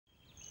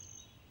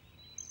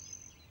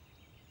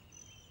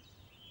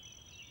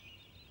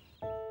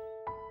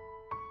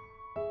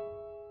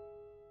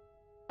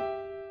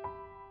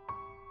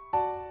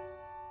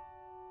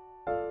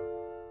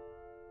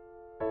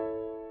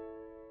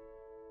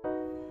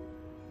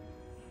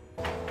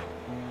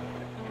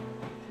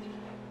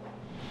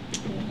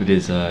It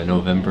is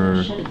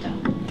November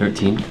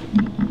 13th.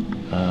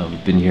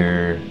 We've been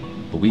here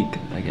a week,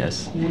 I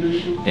guess,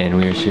 and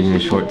we are shooting a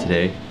short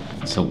today.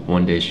 It's a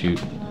one-day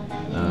shoot.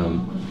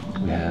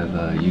 We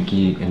have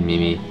Yuki and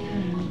Mimi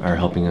are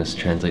helping us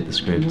translate the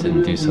script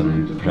and do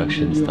some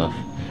production stuff.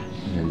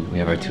 And we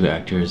have our two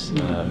actors,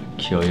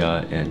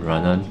 Kyoya and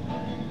Ranan,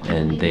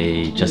 and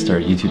they just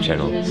started a YouTube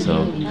channel,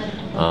 so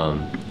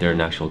they're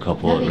an actual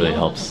couple. It really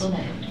helps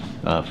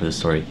for the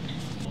story.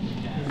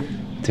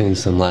 Doing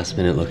some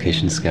last-minute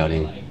location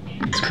scouting.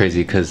 It's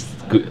crazy because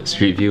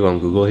Street View on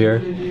Google here,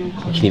 you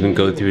can even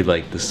go through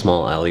like the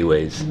small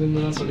alleyways.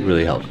 It's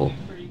really helpful.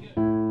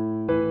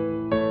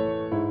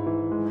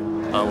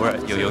 We're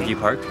at Yoyogi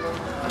Park.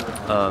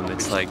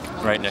 It's like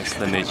right next to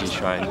the Meiji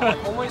Shrine.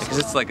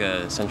 It's like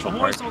a central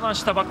park, but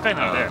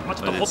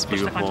it's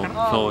beautiful.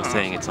 Phil was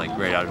saying it's like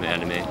right out of an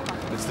anime.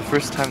 It's the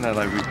first time that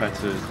like we've had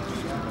to,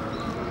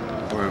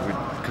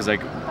 because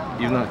like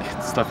even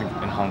like stuff in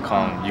Hong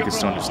Kong you can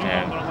still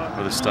understand,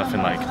 or the stuff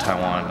in like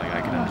Taiwan like I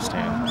can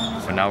understand.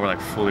 But now we're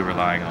like fully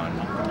relying on,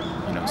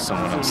 you know,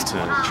 someone else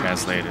to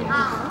translate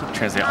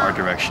our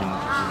direction.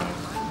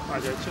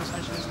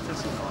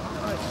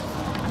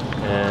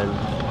 And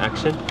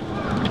action.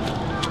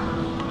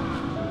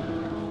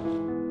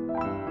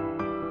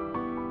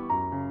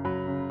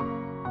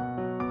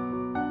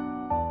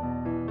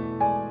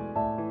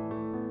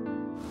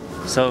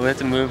 So we have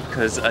to move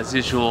because, as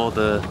usual,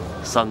 the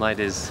sunlight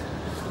is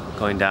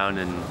going down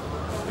and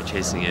we're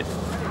chasing it.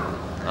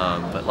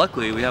 But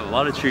luckily, we have a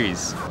lot of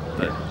trees.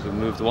 But we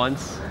moved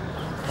once.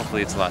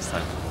 Hopefully, it's the last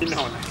time.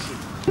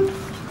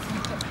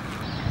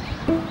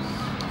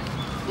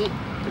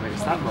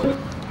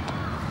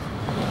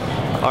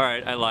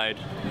 Alright, I lied.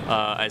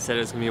 I said it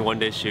was gonna be a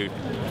one-day shoot,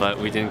 but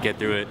we didn't get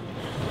through it.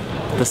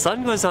 The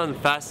sun goes on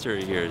faster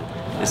here,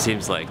 it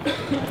seems like.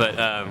 But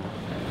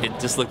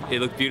it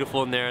looked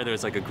beautiful in there. There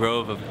was like a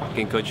grove of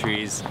ginkgo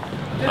trees,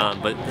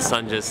 but the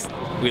sun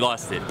we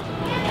lost it.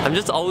 I'm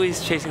just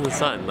always chasing the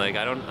sun. Like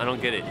I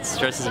don't get it. It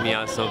stresses me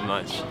out so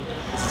much.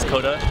 This is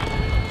Kohta,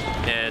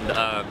 and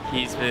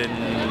he's been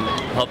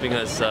helping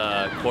us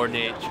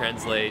coordinate,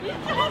 translate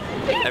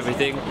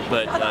everything.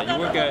 But you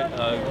work at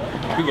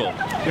Google.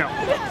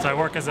 Yeah. So I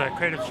work as a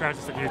creative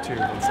strategist at YouTube,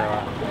 and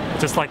so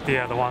just like the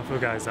Wang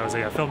guys, I was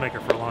a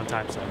filmmaker for a long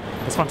time. So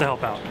it's fun to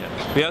help out.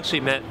 Yeah. We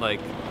actually met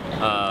like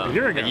a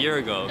year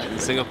ago in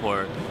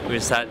Singapore. We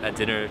just sat at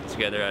dinner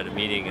together at a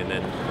meeting, and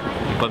then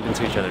we bumped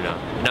into each other now.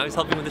 And now he's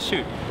helping with the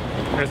shoot.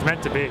 It was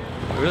meant to be. It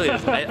really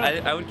is.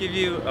 I would give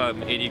you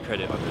 80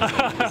 credit on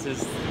this. This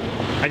is.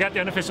 I got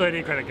the unofficial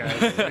 80 credit,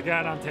 guys. I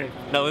got it on tape.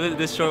 No,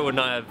 this short would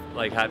not have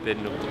like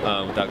happened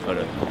without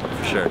Kohta,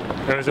 for sure.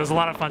 It was a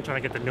lot of fun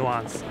trying to get the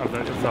nuance of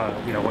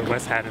you know, what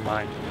Wes had in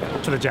mind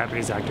to the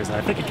Japanese actors, and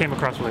I think it came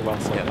across really well.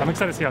 So yeah. I'm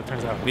excited to see how it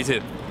turns out. Me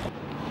too.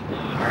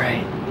 All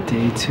right,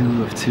 day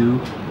 2 of 2.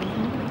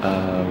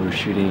 We're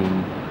shooting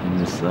in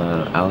this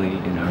alley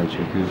in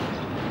Harajuku.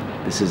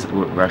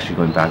 We're actually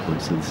going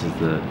backwards, so this is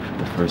the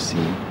first scene,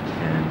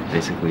 and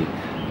basically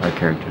our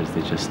characters,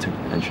 they just took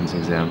the entrance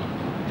exam,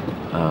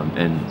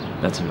 and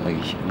that's a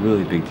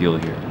really big deal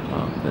here.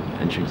 The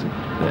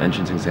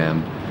entrance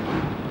exam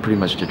pretty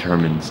much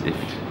determines if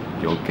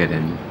you'll get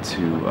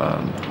into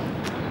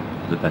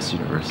the best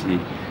university.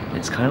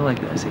 It's kind of like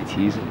the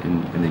SATs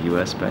in the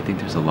US, but I think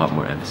there's a lot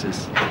more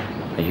emphasis.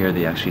 I hear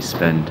they actually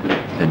spend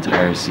the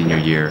entire senior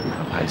year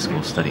of high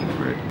school studying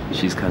for it.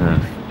 She's kind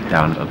of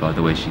down about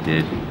the way she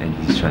did, and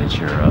he's trying to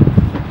cheer her up.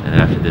 And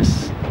after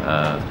this,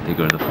 they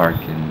go to the park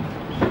and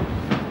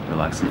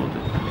relax a little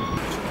bit.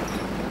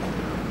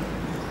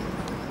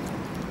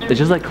 It's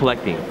just like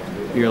collecting.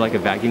 You're like a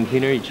vacuum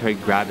cleaner, you try to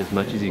grab as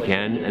much as you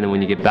can, and then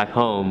when you get back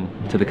home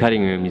to the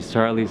cutting room, you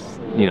start at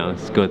least, you know,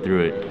 just go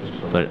through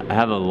it. But I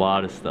have a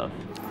lot of stuff.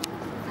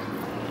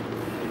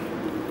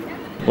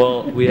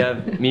 Well, we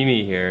have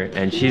Mimi here,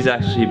 and she's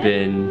actually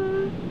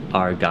been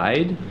our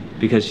guide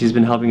because she's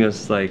been helping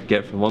us like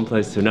get from one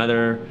place to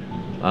another,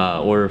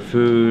 order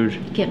food,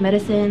 get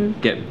medicine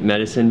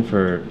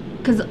for.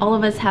 Because all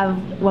of us have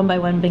one by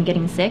one been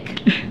getting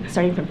sick,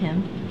 starting from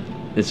him.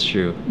 It's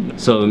true.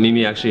 So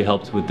Mimi actually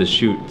helped with the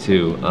shoot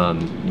too.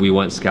 We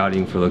went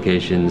scouting for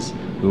locations.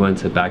 We went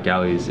to back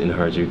alleys in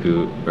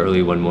Harajuku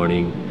early one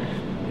morning.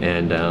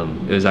 And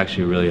it was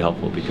actually really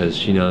helpful because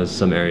she knows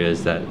some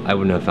areas that I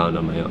wouldn't have found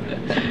on my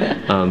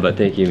own. But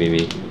thank you,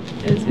 Mimi.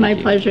 It's my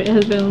pleasure. It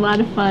has been a lot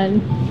of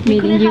fun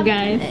meeting you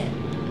guys.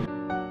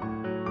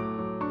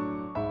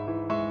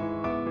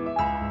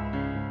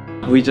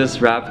 We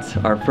just wrapped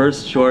our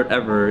first short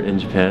ever in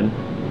Japan.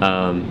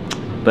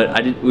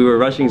 But we were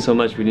rushing so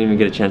much we didn't even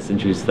get a chance to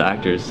introduce the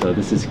actors. So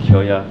this is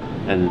Kyoya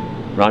and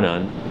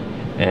Ranan.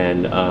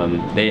 And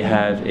they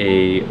have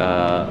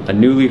a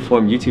newly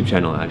formed YouTube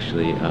channel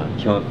actually,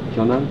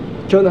 Kyonan?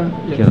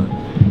 Yes.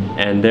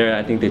 And there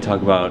I think they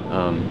talk about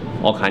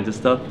all kinds of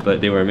stuff, but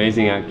they were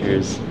amazing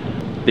actors.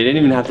 They didn't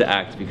even have to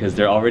act because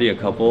they're already a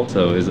couple,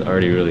 so it was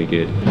already really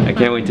good. I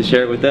can't wait to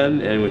share it with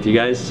them and with you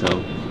guys, so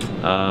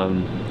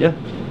yeah,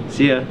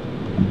 see ya.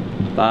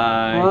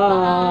 Bye.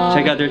 Bye.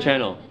 Check out their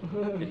channel.